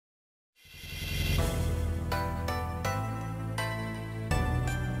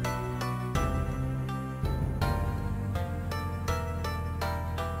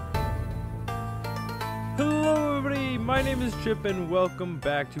my name is Chip and welcome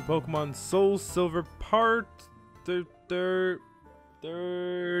back to Pokemon SoulSilver part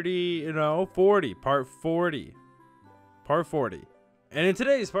 40, part 40. And in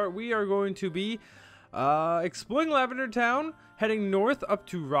today's part, we are going to be exploring Lavender Town, heading north up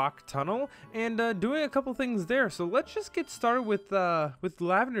to Rock Tunnel, and doing a couple things there. So let's just get started with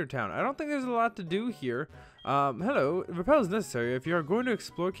Lavender Town. I don't think there's a lot to do here. Hello, repel is necessary if you are going to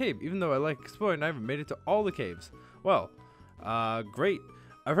explore cave. Even though I like exploring, I haven't made it to all the caves. Well, great.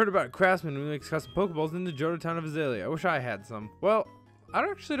 I've heard about a craftsman who makes custom Pokeballs in the Johto town of Azalea. I wish I had some. Well, I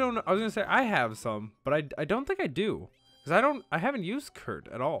actually don't know. I was gonna say I have some, but I don't think I do. Because I haven't used Kurt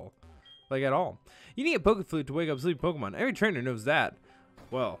at all. Like, at all. You need a Poke Flute to wake up sleeping Pokemon. Every trainer knows that.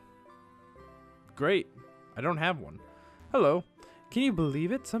 Well, great. I don't have one. Hello. Can you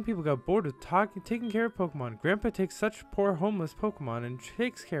believe it? Some people got bored with taking care of Pokemon. Grandpa takes such poor homeless Pokemon and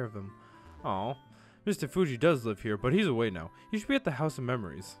takes care of them. Aw. Mr. Fuji does live here, but he's away now. You should be at the House of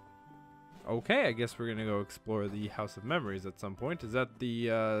Memories. Okay, I guess we're gonna go explore the House of Memories at some point. Is that the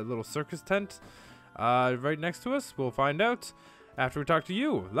little circus tent right next to us? We'll find out after we talk to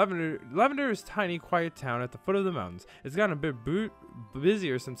you. Lavender is a tiny, quiet town at the foot of the mountains. It's gotten a bit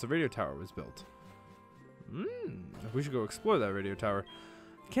busier since the radio tower was built. We should go explore that radio tower.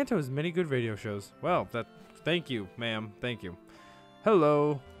 Kanto has many good radio shows. Well, thank you, ma'am. Thank you.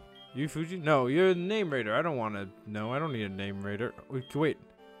 Hello. You Fuji? No, you're a name raider. I don't want to. No, I don't need a name raider. Wait.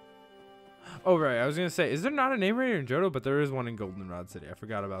 Oh, right. I was going to say, is there not a name raider in Johto? But there is one in Goldenrod City. I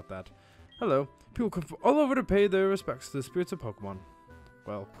forgot about that. Hello. People come from all over to pay their respects to the spirits of Pokemon.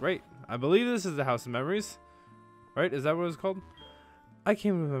 Well, great. I believe this is the House of Memories. Right? Is that what it's called? I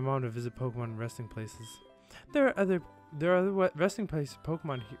came with my mom to visit Pokemon resting places. There are other resting places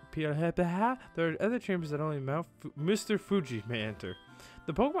Pokemon here. There are other chambers that only Mr. Fuji may enter.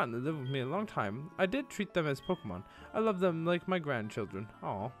 The Pokemon that live with me a long time, I did treat them as Pokemon. I love them like my grandchildren.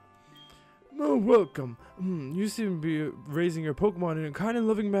 Aw. Oh, welcome. You seem to be raising your Pokemon in a kind and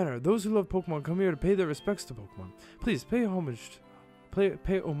loving manner. Those who love Pokemon come here to pay their respects to Pokemon. Please pay homage.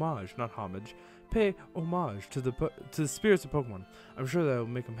 Pay homage, not homage. Pay homage to the spirits of Pokemon. I'm sure that will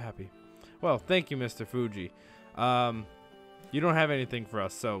make them happy. Well, thank you, Mr. Fuji. You don't have anything for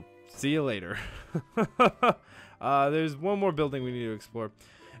us, so see you later. There's one more building we need to explore.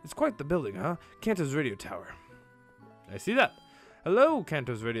 It's quite the building, huh? Kanto's radio tower. I see that. Hello,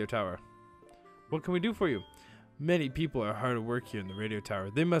 Kanto's radio tower. What can we do for you? Many people are hard at work here in the radio tower.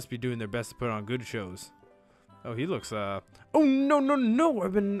 They must be doing their best to put on good shows. Oh, he looks, Oh, no.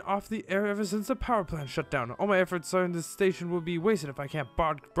 I've been off the air ever since the power plant shut down. All my efforts on this station will be wasted if I can't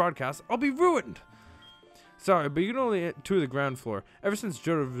broadcast. I'll be ruined. Sorry, but you can only tour the ground floor. Ever since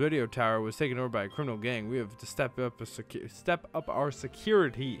Johto Radio Tower was taken over by a criminal gang, we have to step up our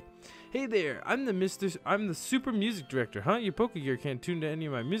security. Hey there, I'm the super music director, huh? Your Pokegear can't tune to any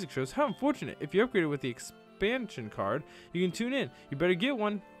of my music shows. How unfortunate. If you upgrade it with the expansion card, you can tune in. You better get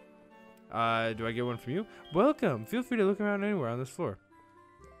one. Do I get one from you? Welcome. Feel free to look around anywhere on this floor.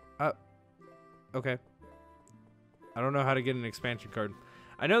 Okay. I don't know how to get an expansion card.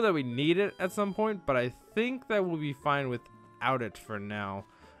 I know that we need it at some point, but I think that we'll be fine without it for now.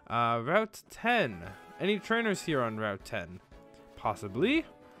 Route 10. Any trainers here on Route 10? Possibly.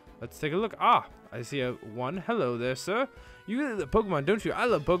 Let's take a look. Ah, I see one. Hello there, sir. You love Pokemon, don't you? I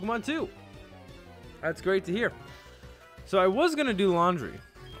love Pokemon too. That's great to hear. So I was gonna do laundry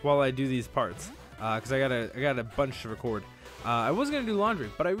while I do these parts, because I got a bunch to record. I was gonna do laundry,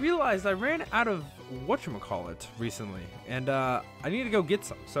 but I realized I ran out of whatchamacallit recently, and I need to go get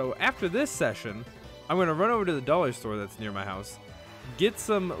some. So after this session, I'm gonna run over to the dollar store that's near my house, get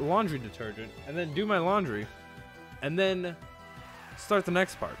some laundry detergent, and then do my laundry, and then start the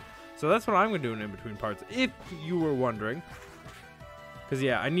next part. So that's what I'm gonna do in between parts, if you were wondering. Cause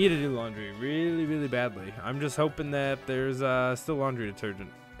yeah, I need to do laundry really, really badly. I'm just hoping that there's still laundry detergent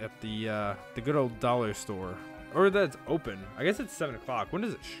at the good old dollar store. Or that's open. I guess it's 7 o'clock. When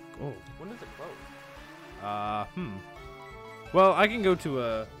does it when does it close? Well, I can go to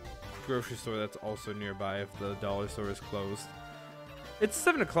a grocery store that's also nearby if the dollar store is closed. It's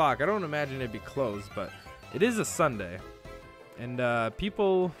 7 o'clock. I don't imagine it'd be closed, but it is a Sunday. And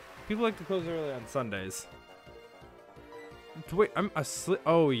people like to close early on Sundays. Wait, I'm asleep.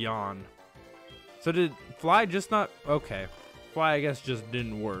 Oh, yawn. So did Fly just not? Okay. Fly, I guess, just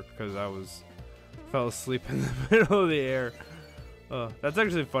didn't work because fell asleep in the middle of the air. That's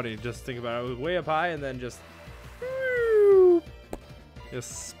actually funny. Just think about it. I was way up high and then just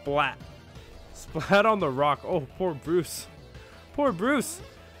splat on the rock. Oh, poor Bruce. Poor Bruce.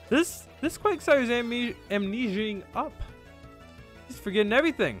 This Quagsire is amnesiaing up. He's forgetting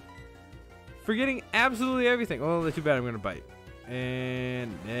everything. Forgetting absolutely everything. Oh, too bad I'm going to bite.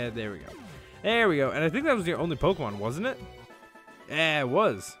 And yeah, there we go. There we go. And I think that was your only Pokemon, wasn't it? Yeah, it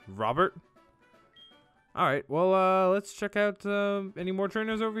was. Robert. Alright, well, let's check out any more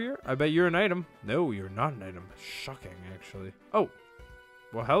trainers over here. I bet you're an item. No, you're not an item. Shocking, actually. Oh.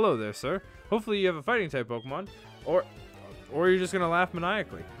 Well, hello there, sir. Hopefully you have a fighting type Pokemon. Or you're just going to laugh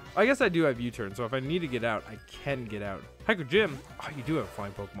maniacally. I guess I do have U-turn, so if I need to get out, I can get out. Hiker Jim. Oh, you do have a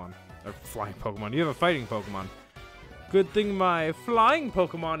flying Pokemon. Or flying Pokemon. You have a fighting Pokemon. Good thing my flying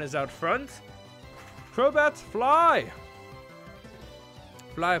Pokemon is out front. Crobats, fly!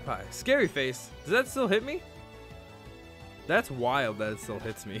 Fly pie. Scary face. Does that still hit me? That's wild that it still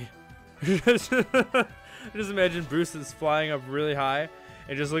hits me. Just imagine Bruce is flying up really high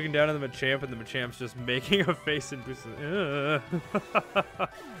and just looking down at the Machamp, and the Machamp's just making a face, and Bruce is,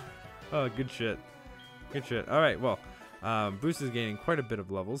 oh, good shit. Good shit. Alright, well, Bruce is gaining quite a bit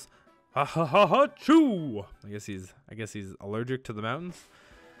of levels. Ha ha ha ha choo! I guess he's allergic to the mountains.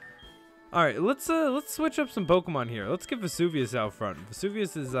 Alright, let's switch up some Pokemon here. Let's get Vesuvius out front.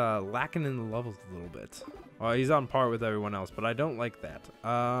 Vesuvius is lacking in the levels a little bit. Well, he's on par with everyone else, but I don't like that.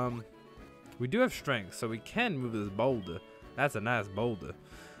 We do have strength, so we can move this boulder. That's a nice boulder.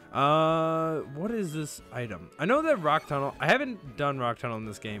 What is this item? I know that Rock Tunnel, I haven't done Rock Tunnel in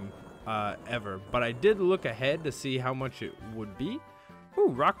this game ever, but I did look ahead to see how much it would be. Ooh,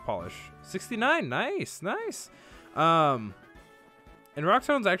 Rock Polish. 69, nice, nice. And Rock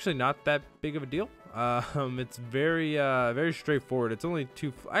Tunnel's actually not that big of a deal. It's very very straightforward. It's only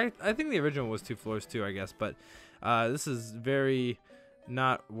two, I think the original was 2 floors too, I guess, but this is very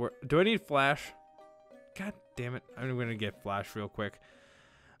not do I need Flash? God damn it. I'm gonna get Flash real quick.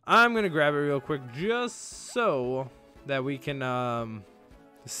 I'm gonna grab it real quick just so that we can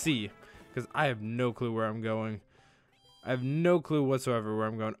see, because I have no clue where I'm going. I have no clue whatsoever where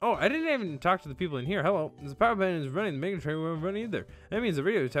I'm going. Oh, I didn't even talk to the people in here. Hello. The power band is running. The Mega Train won't run either. That means the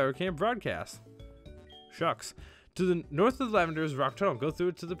radio tower can't broadcast. Shucks. To the north of the Lavender is Rock Tunnel. Go through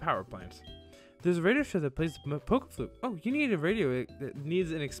it to the power plant. There's a radio show that plays the Poke Flute. Oh, you need a radio that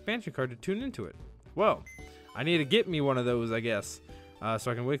needs an expansion card to tune into it. Well, I need to get me one of those, I guess,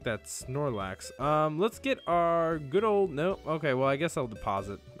 so I can wake that Snorlax. Let's get our good old... No, okay, well, I guess I'll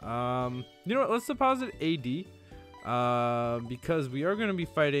deposit. You know what? Let's deposit AD. Because we are going to be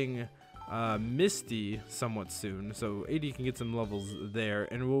fighting Misty somewhat soon, so AD can get some levels there,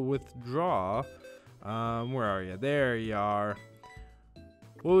 and we'll withdraw. Where are you? There you are.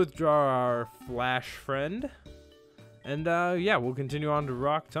 We'll withdraw our Flash friend, and yeah, we'll continue on to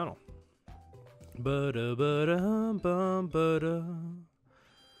Rock Tunnel.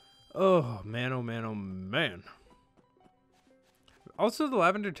 Oh man, oh man, oh man. Also, the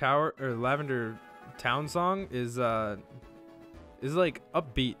Lavender Tower or Lavender Town song is like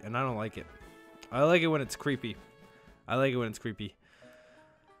upbeat, and I don't like it. I like it when it's creepy. I like it when it's creepy.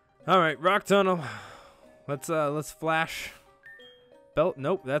 All right, Rock Tunnel. Let's flash.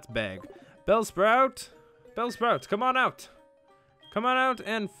 Nope, that's Bag. Bellsprout. Bellsprout, come on out. Come on out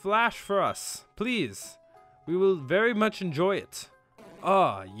and flash for us, please. We will very much enjoy it.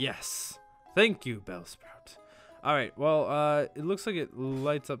 Ah, yes. Thank you, Bellsprout. Alright, well, it looks like it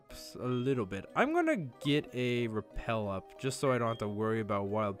lights up a little bit. I'm gonna get a repel up, just so I don't have to worry about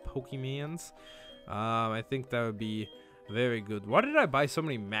wild Pokemons. I think that would be very good. Why did I buy so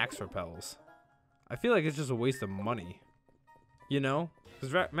many max repels? I feel like it's just a waste of money. You know?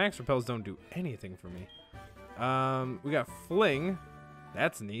 Because max repels don't do anything for me. We got Fling.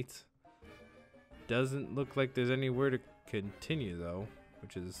 That's neat. Doesn't look like there's anywhere to continue, though,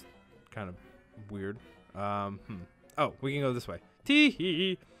 which is kind of weird. Oh, we can go this way.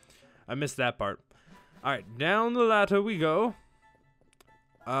 Tee-hee. I missed that part. Alright, down the ladder we go.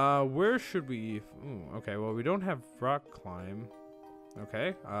 Where should we... Ooh, okay, well, we don't have rock climb.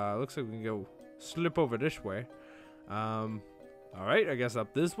 Okay, looks like we can go slip over this way. Alright, I guess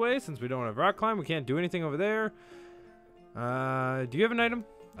up this way. Since we don't have rock climb, we can't do anything over there. Do you have an item?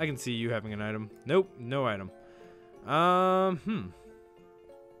 I can see you having an item. Nope, no item.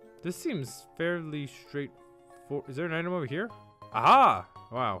 This seems fairly straightforward. Is there an item over here? Aha!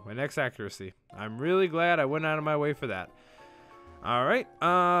 Wow, an X accuracy. I'm really glad I went out of my way for that. Alright,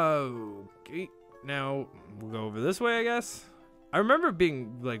 okay. Now, we'll go over this way, I guess. I remember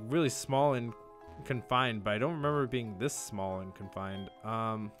being, like, really small and confined, but I don't remember being this small and confined.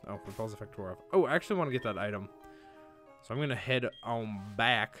 Oh, repulse effect wore off. Oh, I actually want to get that item. So I'm going to head on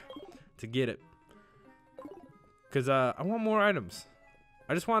back to get it. Because, I want more items.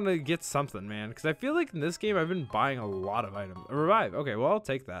 I just wanted to get something, man. Because I feel like in this game, I've been buying a lot of items. A revive. Okay, well, I'll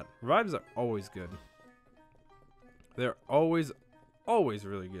take that. Revives are always good. They're always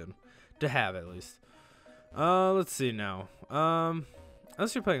really good. to have at least. Let's see now.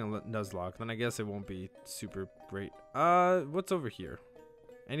 Unless you're playing a Nuzlocke, then I guess it won't be super great. What's over here?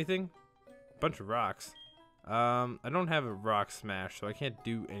 Anything? Bunch of rocks. I don't have a rock smash, so I can't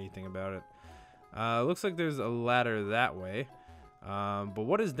do anything about it. Looks like there's a ladder that way. But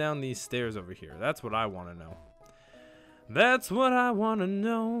what is down these stairs over here? That's what I want to know. That's what I want to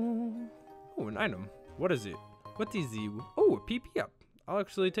know. Oh, an item. What is it? What is it? Oh, a PP up. I'll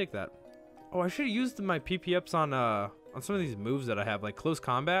actually take that. Oh, I should have used my PP ups on some of these moves that I have, like close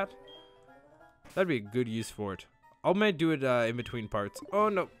combat. That'd be a good use for it. I might do it in between parts. Oh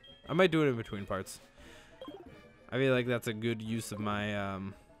no, I might do it in between parts. I feel like that's a good use of my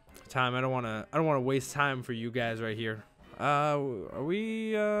time. I don't want to waste time for you guys right here. Are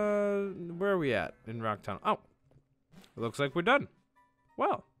we where are we at in Rock Tunnel? Oh, it looks like we're done.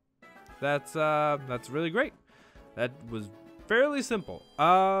 Well, that's really great. That was fairly simple.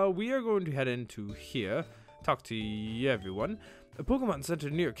 We are going to head into here, talk to everyone. A Pokemon Center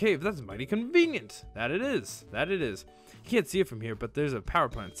near a cave. That's mighty convenient. That it is. That it is. You can't see it from here, but there's a power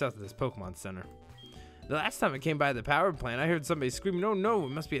plant south of this Pokemon Center. The last time I came by the power plant, I heard somebody screaming, "Oh no, it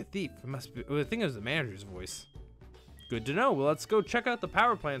must be a thief. It must be." Well, I think it was the manager's voice. Good to know. Well, let's go check out the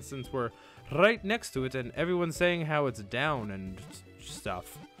power plant since we're right next to it, and everyone's saying how it's down and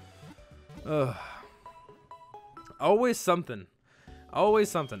stuff. Ugh. Always something. Always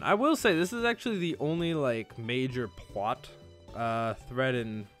something. I will say this is actually the only like major plot thread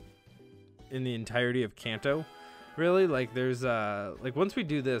in the entirety of Kanto. Really, like there's like once we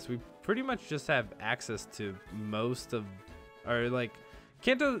do this, we pretty much just have access to most of, or like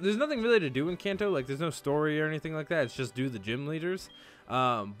Kanto. There's nothing really to do in Kanto. Like there's no story or anything like that. It's just do the gym leaders.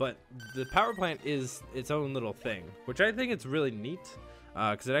 But the power plant is its own little thing, which I think it's really neat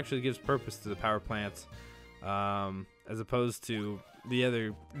because it actually gives purpose to the power plants. As opposed to the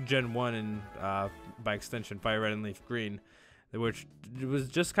other Gen 1 and by extension Fire Red and Leaf Green, which was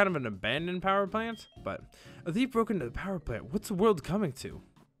just kind of an abandoned power plant. But a thief broke into the power plant. What's the world coming to?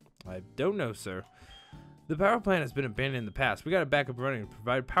 I don't know, sir. The power plant has been abandoned in the past. We got it back up running to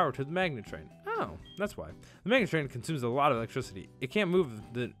provide power to the magnet train. Oh, that's why. The magnet train consumes a lot of electricity. It can't move.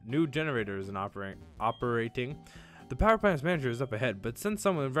 The new generator isn't operating. The power plant's manager is up ahead, but since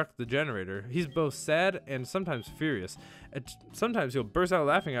someone wrecked the generator, he's both sad and sometimes furious. Sometimes he'll burst out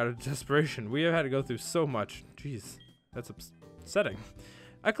laughing out of desperation. We have had to go through so much. Jeez, that's upsetting.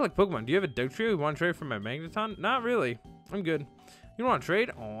 I collect Pokemon. Do you have a Dugtrio you want to trade for my Magneton? Not really. I'm good. You want to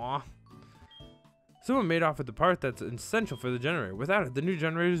trade? Aww. Someone made off with the part that's essential for the generator. Without it, the new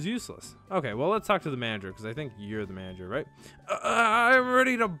generator is useless. Okay, well, let's talk to the manager, because I think you're the manager, right? I'm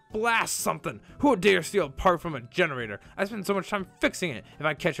ready to blast something. Who would dare steal a part from a generator? I spent so much time fixing it. If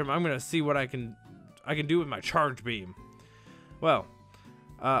I catch him, I'm going to see what I can do with my charge beam. Well,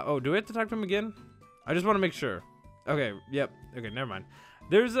 oh, do we have to talk to him again? I just want to make sure. Okay, yep. Okay, never mind.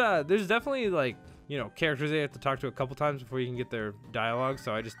 There's definitely, like, you know, characters they have to talk to a couple times before you can get their dialogue,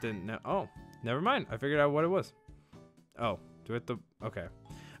 so I just didn't know. Oh. Never mind. I figured out what it was. Oh, do it the... Okay.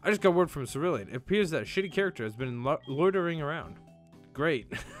 I just got word from Cerulean. It appears that a shitty character has been loitering around.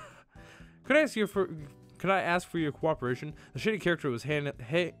 Great. Could I ask for your cooperation? The shitty character was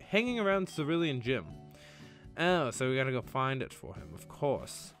hanging around Cerulean Gym. Oh, so we gotta go find it for him. Of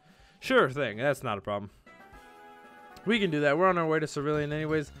course. Sure thing. That's not a problem. We can do that. We're on our way to Cerulean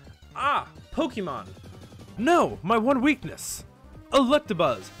anyways. Ah! Pokemon! No! My one weakness!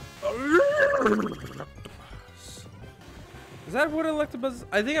 Electabuzz! Is that what Electabuzz is?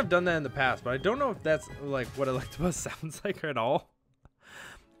 I think I've done that in the past, but I don't know if that's like what Electabuzz sounds like at all.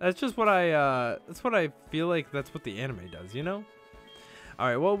 That's just what that's what I feel like that's what the anime does, you know?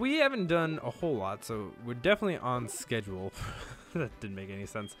 Alright, well, we haven't done a whole lot, so we're definitely on schedule. That didn't make any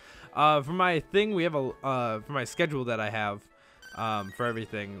sense. For my thing, we have for my schedule that I have for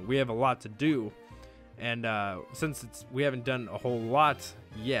everything, we have a lot to do. And since we haven't done a whole lot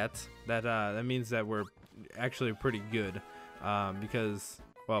yet, that means that we're actually pretty good because,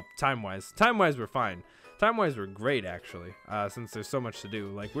 well, time-wise we're fine. Time-wise we're great actually, since there's so much to do.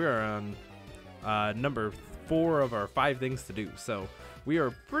 Like we are on number 4 of our 5 things to do, so we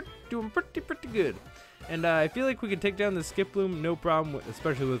are doing pretty good. And I feel like we can take down the Skiploom no problem,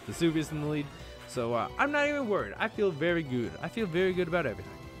 especially with Vesuvius in the lead. So I'm not even worried. I feel very good. I feel very good about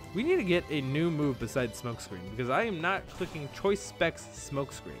everything. We need to get a new move besides Smokescreen, because I am not clicking Choice Specs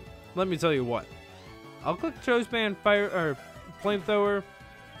Smokescreen. Let me tell you what. I'll click Choice Band, Fire, or Flamethrower,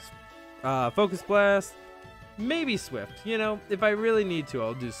 Focus Blast, maybe Swift. You know, if I really need to,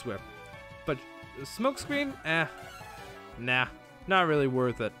 I'll do Swift. But Smokescreen, nah, not really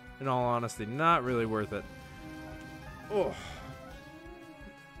worth it. In all honesty, not really worth it. Oh.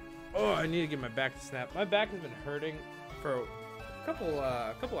 Oh, I need to get my back to snap. My back has been hurting for a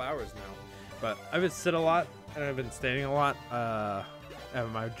couple hours now. But I've been sitting a lot and I've been standing a lot at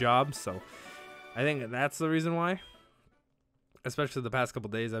my job, so I think that's the reason why. Especially the past couple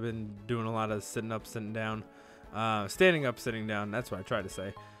days, I've been doing a lot of sitting up, sitting down, standing up, sitting down. That's what I try to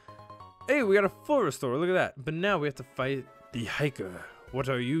say. Hey, we got a full restore. Look at that. But now we have to fight the hiker. What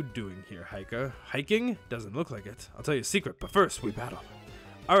are you doing here, hiker? Hiking? Doesn't look like it. I'll tell you a secret, but first we battle.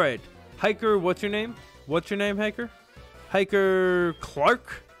 All right, hiker. What's your name? What's your name, hiker? Hiker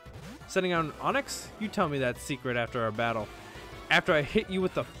Clark. Setting out an Onyx? You tell me that secret after our battle. After I hit you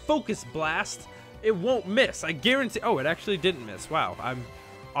with the focus blast, it won't miss. I guarantee. Oh, it actually didn't miss. Wow, I'm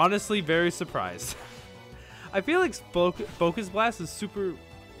honestly very surprised. I feel like focus blast is super.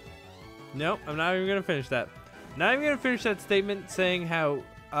 Nope, I'm not even gonna finish that. Not even gonna finish that statement saying how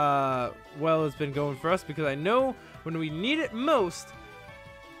well it's been going for us, because I know when we need it most,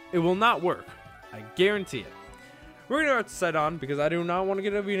 it will not work. I guarantee it. We're gonna have to set on because I do not want to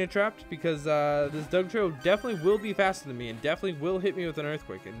get arena trapped, because this Dugtrio definitely will be faster than me and definitely will hit me with an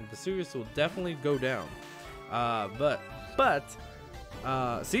earthquake, and Vesuvius will definitely go down.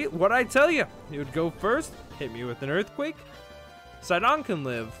 See what I tell you? He would go first, hit me with an earthquake. Sidon can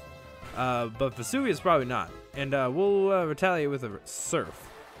live, but Vesuvius probably not, and we'll retaliate with a surf.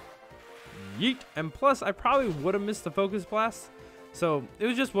 Yeet! And plus, I probably would have missed the focus blast, so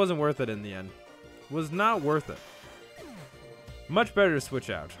it just wasn't worth it in the end. Was not worth it. Much better to switch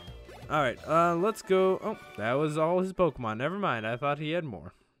out. Alright, let's go. Oh, that was all his Pokemon. Never mind, I thought he had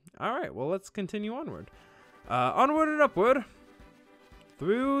more. Alright, well, let's continue onward. Onward and upward.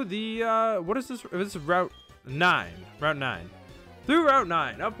 Through the, what is this? This is Route 9. Route 9. Through Route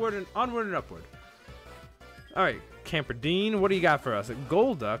 9. Upward and onward and upward. Alright, Camperdine, what do you got for us?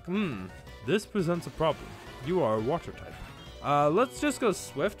 Golduck, this presents a problem. You are a water type. Let's just go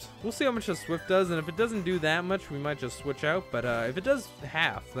Swift. We'll see how much a Swift does, and if it doesn't do that much, we might just switch out. But if it does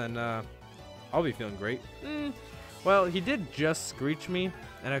half, then I'll be feeling great. Well, he did just Screech me,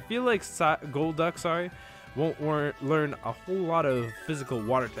 and I feel like Golduck, won't learn a whole lot of physical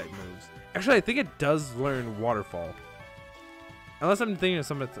water type moves. Actually, I think it does learn Waterfall. Unless I'm thinking of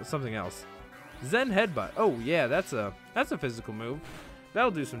something else. Zen Headbutt. Oh yeah, that's a physical move. That'll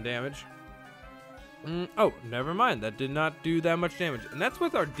do some damage. Oh, never mind. That did not do that much damage. And that's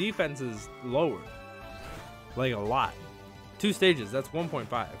with our defenses lowered. Like a lot. 2 stages. That's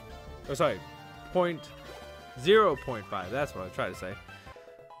 1.5. Oh, sorry. 0.5. That's what I tried to say.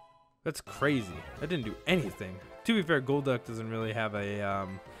 That's crazy. That didn't do anything. To be fair, Golduck doesn't really have a,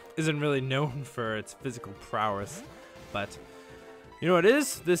 isn't really known for its physical prowess. But, you know what it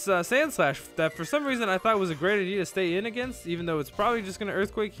is? This Sand Slash that for some reason I thought was a great idea to stay in against, even though it's probably just going to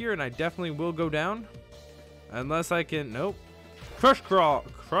Earthquake here, and I definitely will go down. Unless I can, nope. Crush Claw.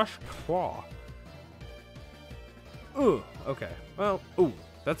 Ooh, okay. Well, ooh,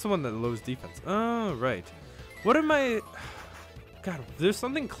 that's the one that lowers defense. Oh, right. What am I... God, there's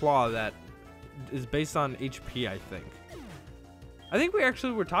something Claw that is based on HP, I think. I think we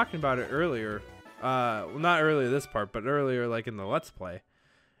actually were talking about it earlier. Well, not earlier this part, but earlier, like in the Let's Play.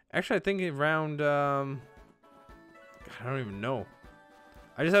 Actually, I think around, God, I don't even know.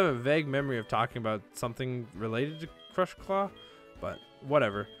 I just have a vague memory of talking about something related to Crush Claw, but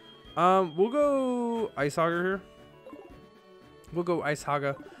whatever. We'll go Ice Hogger here. We'll go Ice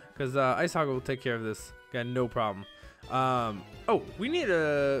Hogger, because Ice Hogger will take care of this. Got no problem. Oh, we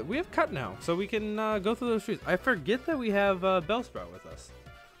have Cut now, so we can go through those streets. I forget that we have Bellsprout with us.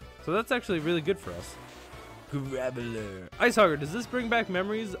 So that's actually really good for us. Graveler. Ice Hogger, does this bring back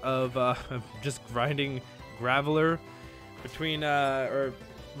memories of just grinding Graveler between, or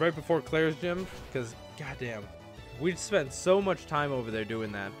right before Claire's gym? Because, goddamn, we spent so much time over there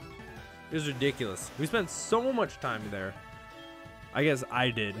doing that. It was ridiculous. We spent so much time there. I guess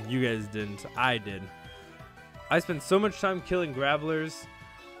I did. You guys didn't. I did. I spent so much time killing Gravelers,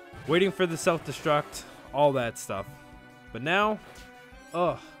 waiting for the self-destruct, all that stuff. But now,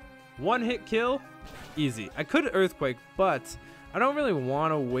 ugh. One-hit kill, easy. I could Earthquake, but I don't really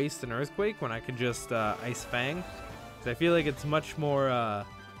want to waste an Earthquake when I could just Ice Fang. Because I feel like it's much more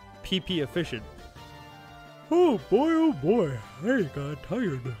PP efficient. Oh boy, I got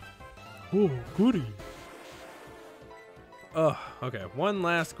tired. Oh, goody. Oh, okay. One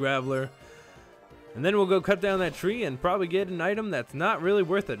last Graveler. And then we'll go cut down that tree and probably get an item that's not really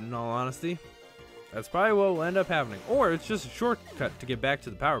worth it, in all honesty. That's probably what will end up happening. Or it's just a shortcut to get back to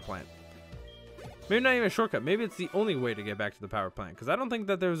the power plant. Maybe not even a shortcut. Maybe it's the only way to get back to the power plant. Because I don't think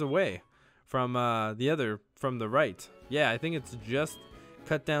that there's a way from from the right. Yeah, I think it's just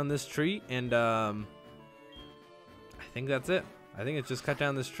cut down this tree. And I think that's it. I think it's just cut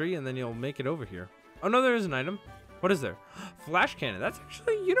down this tree and then you'll make it over here. Oh no, there is an item. What is there? Flash cannon. That's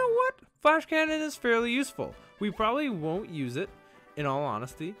actually, you know what? Flash cannon is fairly useful. We probably won't use it, in all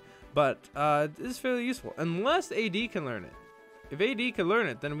honesty, but it is fairly useful. Unless AD can learn it. If AD can learn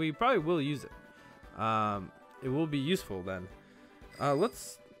it, then we probably will use it. It will be useful then.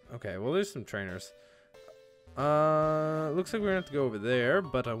 Okay, well there's some trainers. Looks like we're gonna have to go over there,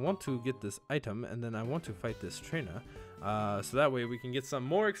 but I want to get this item and then I want to fight this trainer. So that way we can get some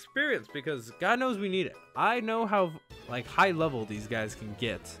more experience, because God knows we need it. I know how like high level these guys can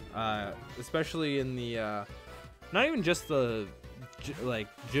get, especially in the not even just the like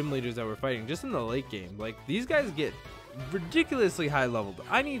gym leaders that we're fighting, just in the late game. Like these guys get ridiculously high leveled.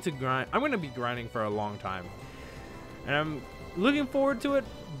 I need to grind. I'm gonna be grinding for a long time, and I'm looking forward to it,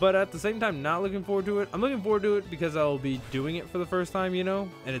 but at the same time not looking forward to it. I'm looking forward to it because I'll be doing it for the first time, you know,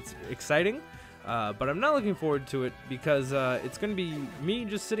 and it's exciting. But I'm not looking forward to it because it's going to be me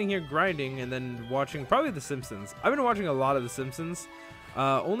just sitting here grinding and then watching probably The Simpsons. I've been watching a lot of The Simpsons,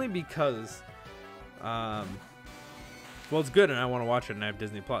 only because, well, it's good and I want to watch it and I have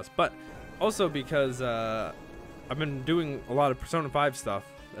Disney Plus, but also because I've been doing a lot of Persona 5 stuff,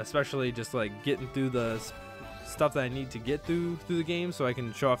 especially just like getting through the stuff that I need to get through the game so I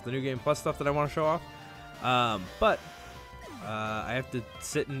can show off the New Game Plus stuff that I want to show off. I have to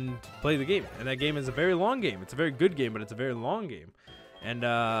sit and play the game, and that game is a very long game. It's a very good game, but it's a very long game, and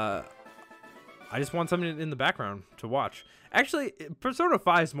I just want something in the background to watch. Actually, Persona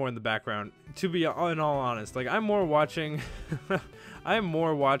 5 is more in the background, to be in all honest. Like I'm more watching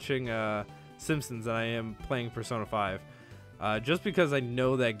Simpsons than I am playing Persona 5, just because I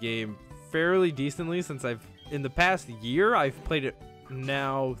know that game fairly decently. Since in the past year I've played it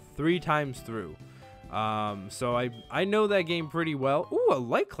now 3 times through. So I know that game pretty well. Ooh, a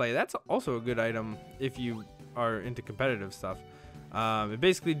light clay. That's also a good item if you are into competitive stuff. It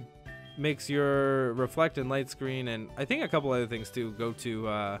basically makes your reflect and light screen, and I think a couple other things too, go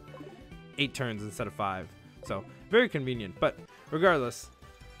to 8 turns instead of 5. So very convenient. But regardless,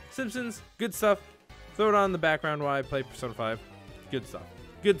 Simpsons, good stuff. Throw it on in the background while I play Persona 5. Good stuff.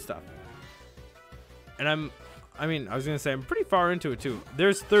 Good stuff. And I was gonna say I'm pretty far into it too.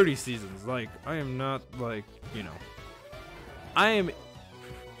 There's 30 seasons. Like I am not like, you know, I am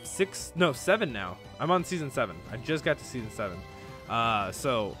 7 now. I'm on season 7. I just got to season 7.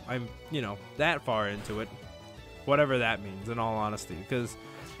 So I'm, you know, that far into it, whatever that means in all honesty, because,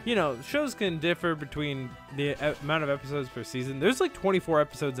 you know, shows can differ between the amount of episodes per season. There's like 24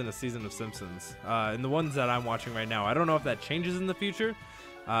 episodes in a season of Simpsons, and the ones that I'm watching right now. I don't know if that changes in the future.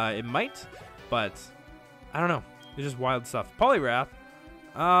 It might, but I don't know. It's just wild stuff. Poliwrath.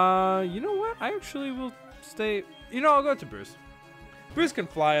 You know what? I actually will stay. You know, I'll go to Bruce. Bruce can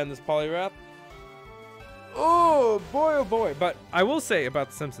fly on this Poliwrath. Oh boy. But I will say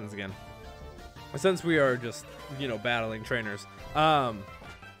about The Simpsons again, since we are just, you know, battling trainers,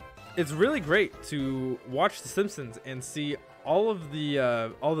 it's really great to watch The Simpsons and see all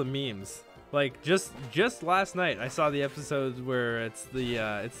the memes. Like just last night, I saw the episodes where it's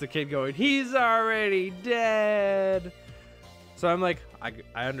the kid going, "He's already dead." So I'm like,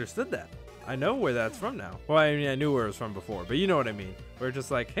 I understood that. I know where that's from now. Well, I mean, I knew where it was from before, but you know what I mean. We're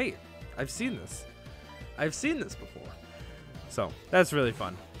just like, hey, I've seen this. I've seen this before. So that's really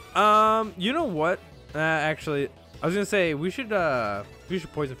fun. You know what? Actually, I was gonna say we should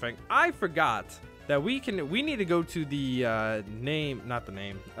Poison Fang. I forgot that we need to go to the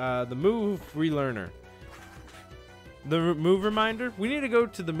the move relearner. The move reminder. We need to go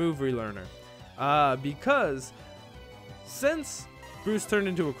to the move relearner, because since Bruce turned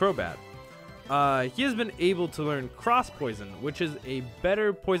into a Crobat, he has been able to learn Cross Poison, which is a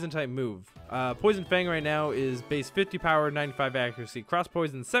better poison type move. Poison Fang right now is base 50 power, 95 accuracy. Cross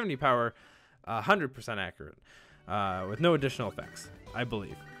Poison 70 power, 100% accurate, with no additional effects, I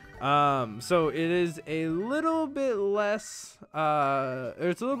believe. So it is a little bit less,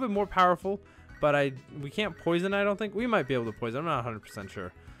 it's a little bit more powerful, but we can't poison. I don't think we might be able to poison. I'm not 100%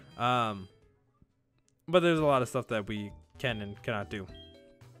 sure. But there's a lot of stuff that we can and cannot do.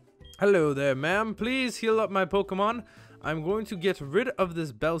 Hello there, ma'am. Please heal up my Pokemon. I'm going to get rid of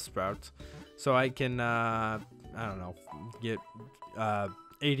this Bellsprout so I can, I don't know, get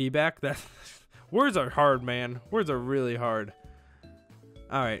AD back. That words are hard, man. Words are really hard.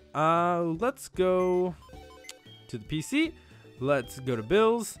 All right, let's go to the PC. Let's go to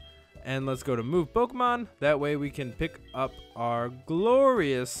Bills, and let's go to Move Pokemon. That way we can pick up our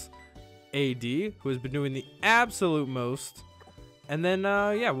glorious AD, who has been doing the absolute most. And then,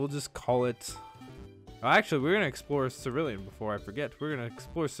 yeah, we'll just call it. Oh, actually, we're gonna explore Cerulean before I forget. We're gonna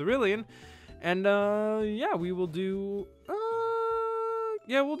explore Cerulean, and yeah, we will do.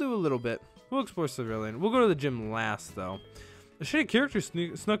 Yeah, we'll do a little bit. We'll explore Cerulean. We'll go to the gym last, though. A shady character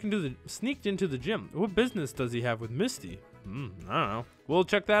sneaked into the gym. What business does he have with Misty? I don't know. We'll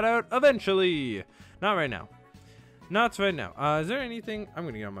check that out eventually. Not right now. Not right now. Is there anything? I'm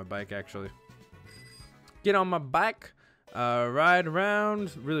gonna get on my bike, actually. Get on my bike. Ride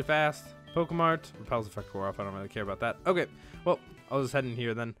around really fast. Pokemart. Repels effect wore off. I don't really care about that. Okay. Well, I'll just head in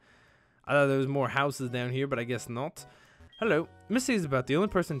here then. I thought there was more houses down here, but I guess not. Hello. Misty is about the only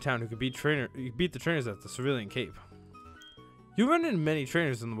person in town who could beat the trainers at the Cerulean Cape. You run into many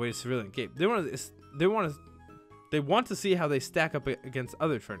trainers on the way to Cerulean Cape. They want to see how they stack up against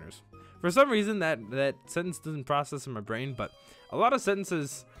other trainers. For some reason, that sentence doesn't process in my brain, but a lot of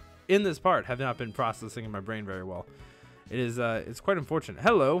sentences in this part have not been processing in my brain very well. It's quite unfortunate.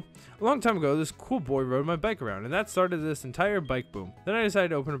 Hello. A long time ago, this cool boy rode my bike around, and that started this entire bike boom. Then I decided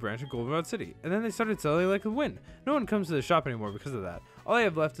to open a branch at Goldenrod City, and then they started selling like the wind. No one comes to the shop anymore because of that. All I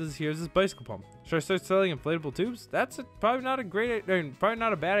have left is this bicycle pump. Should I start selling inflatable tubes? That's probably not a probably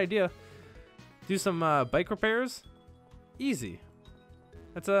not a bad idea. Do some bike repairs. Easy.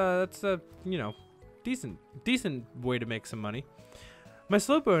 That's a you know, decent way to make some money. My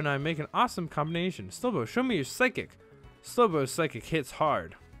Slowbo and I make an awesome combination. Slowbo, show me your psychic. Slowbo's psychic hits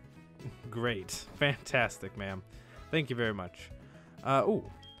hard. Great. Fantastic, ma'am. Thank you very much. Ooh.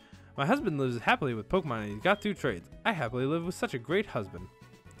 My husband lives happily with Pokemon and he's got 2 trades. I happily live with such a great husband.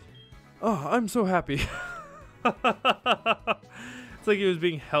 Oh, I'm so happy. It's like he was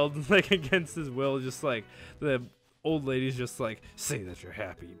being held like against his will, just like the old lady's just like, say that you're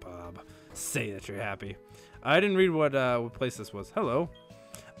happy, Bob. Say that you're happy. I didn't read what place this was. Hello.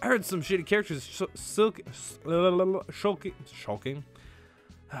 I heard some shady characters sulking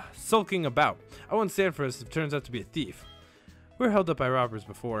about. I won't stand for this if it turns out to be a thief. We were held up by robbers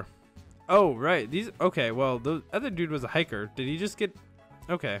before. Oh, right. Okay, well, the other dude was a hiker. Did he just get...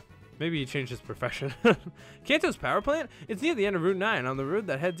 Okay. Maybe he changed his profession. Kanto's power plant? It's near the end of Route 9 on the road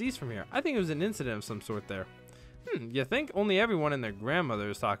that heads east from here. I think it was an incident of some sort there. You think? Only everyone and their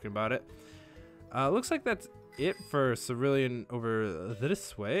grandmother is talking about it. Looks like that's it for Cerulean over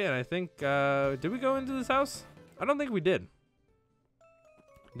this way. And I think, did we go into this house? I don't think we did.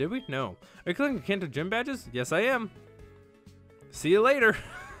 Did we? No. Are you collecting Kanto gym badges? Yes, I am. See you later.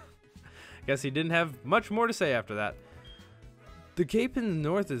 Guess he didn't have much more to say after that. The Cape in the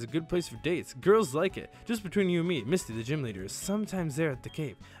north is a good place for dates. Girls like it. Just between you and me, Misty, the gym leader, is sometimes there at the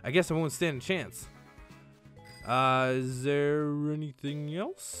Cape. I guess I won't stand a chance. Is there anything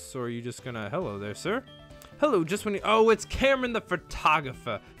else? Or are you just gonna... Hello there, sir. Hello, just when you... Oh, it's Cameron the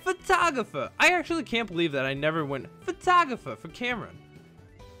photographer. Photographer! I actually can't believe that I never went photographer for Cameron.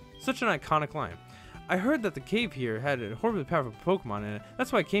 Such an iconic line. I heard that the cave here had a horribly powerful Pokemon in it.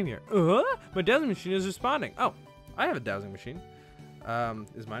 That's why I came here. My dowsing machine is responding. Oh, I have a dowsing machine.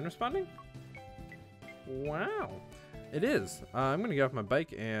 Is mine responding? Wow. It is. I'm going to get off my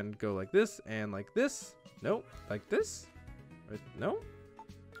bike and go like this and like this. Nope. Like this? No?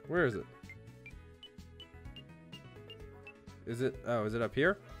 Where is it? Is it? Oh, is it up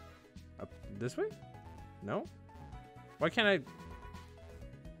here? Up this way? No? Why can't I...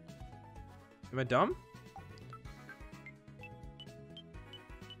 Am I dumb?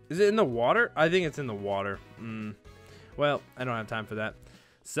 Is it in the water? I think it's in the water. Well, I don't have time for that.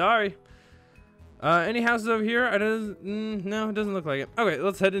 Sorry. Any houses over here? No, it doesn't look like it. Okay,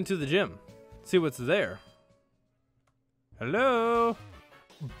 let's head into the gym. See what's there. Hello?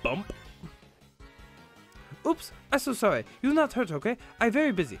 Bump. Oops, I'm so sorry. You're not hurt, okay? I'm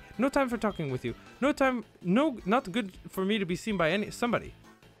very busy. No time for talking with you. No time. No, not good for me to be seen by somebody.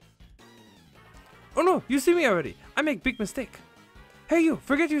 Oh no, you see me already. I make big mistake. Hey you,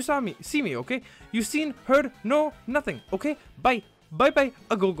 forget you see me, okay? You seen, heard, no, nothing, okay? Bye, bye,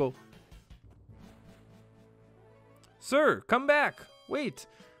 a go. Sir, come back. Wait,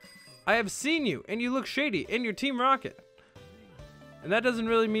 I have seen you, and you look shady, and you're Team Rocket. And that doesn't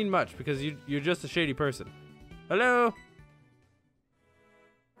really mean much, because you're just a shady person. Hello?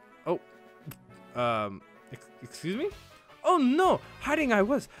 Oh, excuse me? Oh no, hiding I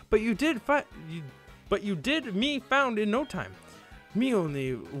was, but you did me found in no time. Me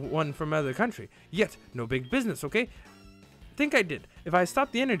only one from other country, yet no big business, okay? Think I did. If I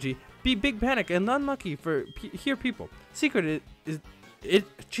stop the energy, be big panic and unlucky for here people. Secret it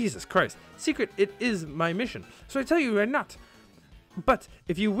Jesus Christ. Secret it is my mission. So I tell you right not. But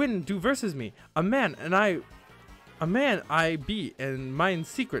if you win, do versus me. A man I be, and mine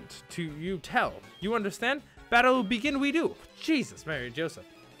secret to you tell. You understand? Battle begin we do. Jesus, Mary Joseph.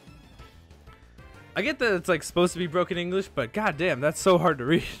 I get that it's like supposed to be broken English, but goddamn, that's so hard to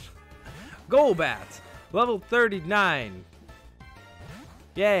read. Golbat, level 39.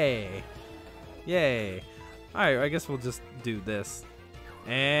 Yay. Yay. Alright, I guess we'll just do this.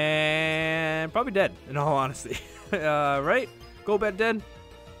 And probably dead, in all honesty. Right? Golbat dead?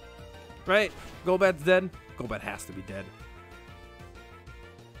 Right? Golbat's dead? Golbat has to be dead.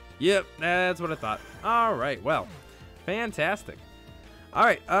 Yep, that's what I thought. Alright, well. Fantastic.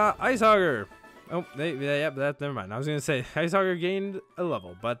 Alright, Ice Auger. Oh, never mind. I was going to say, Ice Auger gained a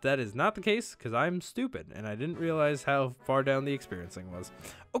level, but that is not the case, because I'm stupid, and I didn't realize how far down the experiencing was.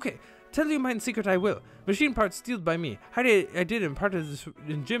 Okay, tell you my secret I will. Machine parts stealed by me. I did in part of this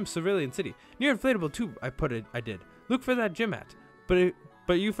in Gym Cerulean City. Near inflatable tube, I did. Look for that gym at. But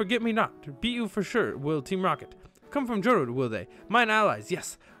you forget me not. Beat you for sure, will Team Rocket. Come from Johto, will they? Mine allies,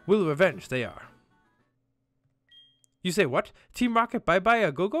 yes. Will revenge, they are. You say what? Team Rocket bye-bye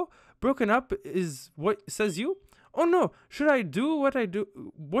a go-go? Broken up is what says you? Oh no, should I do what I do?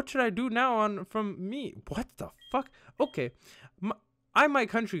 What should I do now on from me? What the fuck? Okay, my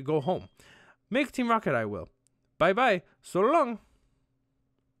country go home. Make Team Rocket I will. Bye-bye, so long.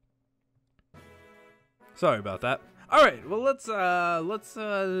 Sorry about that. Alright, well let's do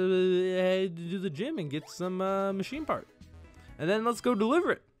the gym and get some machine part. And then let's go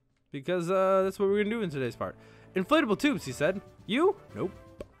deliver it. Because that's what we're gonna do in today's part. Inflatable tubes, he said. You? Nope.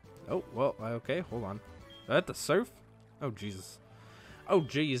 Oh, well, okay, hold on. Do I have to surf? Oh, Jesus. Oh,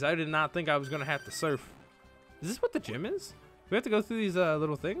 jeez, I did not think I was going to have to surf. Is this what the gym is? We have to go through these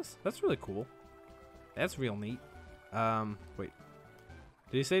little things? That's really cool. That's real neat. Wait.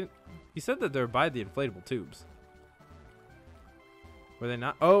 Did he say? He said that they're by the inflatable tubes. Were they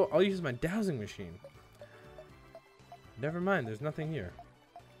not? Oh, I'll use my dowsing machine. Never mind, there's nothing here.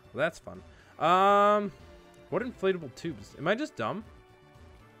 Well, that's fun. What inflatable tubes? Am I just dumb?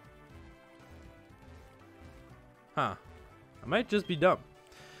 Huh. I might just be dumb.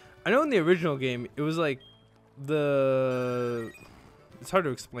 I know in the original game, it was like it's hard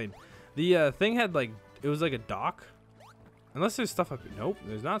to explain. The thing had like, it was like a dock. Unless there's stuff up here. Nope,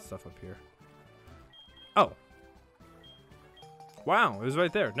 there's not stuff up here. Oh. Wow, it was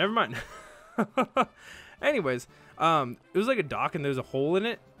right there. Never mind. Anyways, it was like a dock and there's a hole in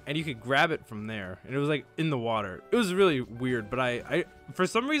it and you could grab it from there. And it was like in the water. It was really weird, but I for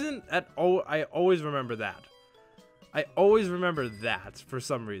some reason, I always remember that. I always remember that for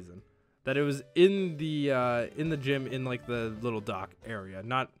some reason, that it was in the gym in like the little dock area,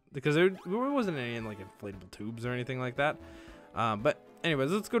 not because there wasn't any in like inflatable tubes or anything like that. But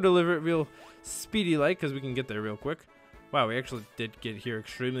anyways, let's go deliver it real speedy like because we can get there real quick. Wow, we actually did get here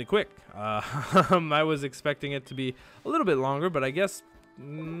extremely quick. I was expecting it to be a little bit longer, but I guess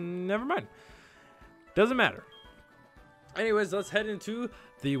never mind. Doesn't matter. Anyways, let's head into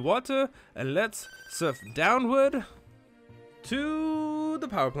the water and let's surf downward to the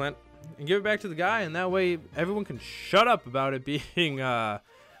power plant and give it back to the guy, and that way everyone can shut up about it being out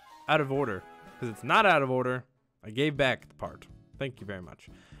of order, because it's not out of order. I gave back the part. Thank you very much.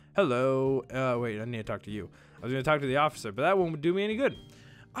 Hello. Wait, I need to talk to you. I was going to talk to the officer, but that won't do me any good.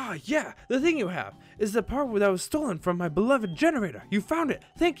 Ah, yeah, the thing you have is the part that was stolen from my beloved generator. You found it.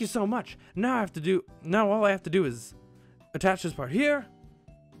 Thank you so much. Now all I have to do is attach this part here.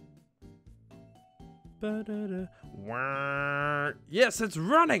 Yes, it's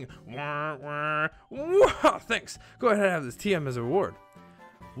running. Thanks. Go ahead and have this TM as a reward.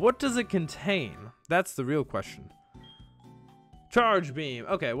 What does it contain? That's the real question. Charge beam.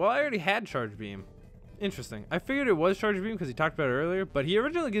 Okay, well, I already had charge beam. Interesting. I figured it was charge beam because he talked about it earlier, but he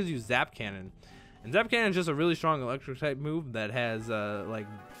originally gives you zap cannon. And zap cannon is just a really strong electric type move that has like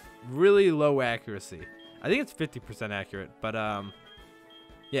really low accuracy. I think it's 50% accurate, but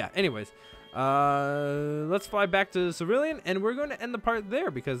yeah, anyways. Let's fly back to Cerulean, and we're going to end the part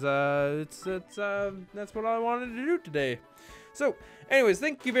there because that's what I wanted to do today. So, anyways,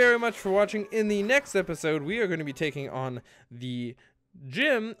 thank you very much for watching. In the next episode, we are going to be taking on the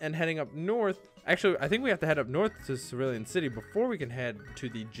gym and heading up north. Actually, I think we have to head up north to Cerulean City before we can head to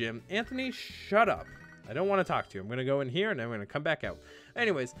the gym. Anthony, shut up. I don't want to talk to you. I'm going to go in here, and then I'm going to come back out.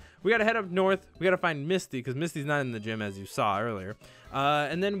 Anyways, we got to head up north. We got to find Misty, because Misty's not in the gym, as you saw earlier.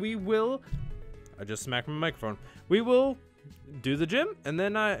 And then we will... I just smacked my microphone. We will do the gym, and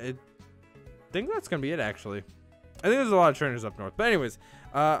then I think that's going to be it, actually. I think there's a lot of trainers up north. But anyways,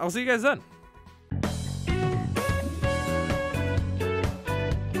 I'll see you guys then.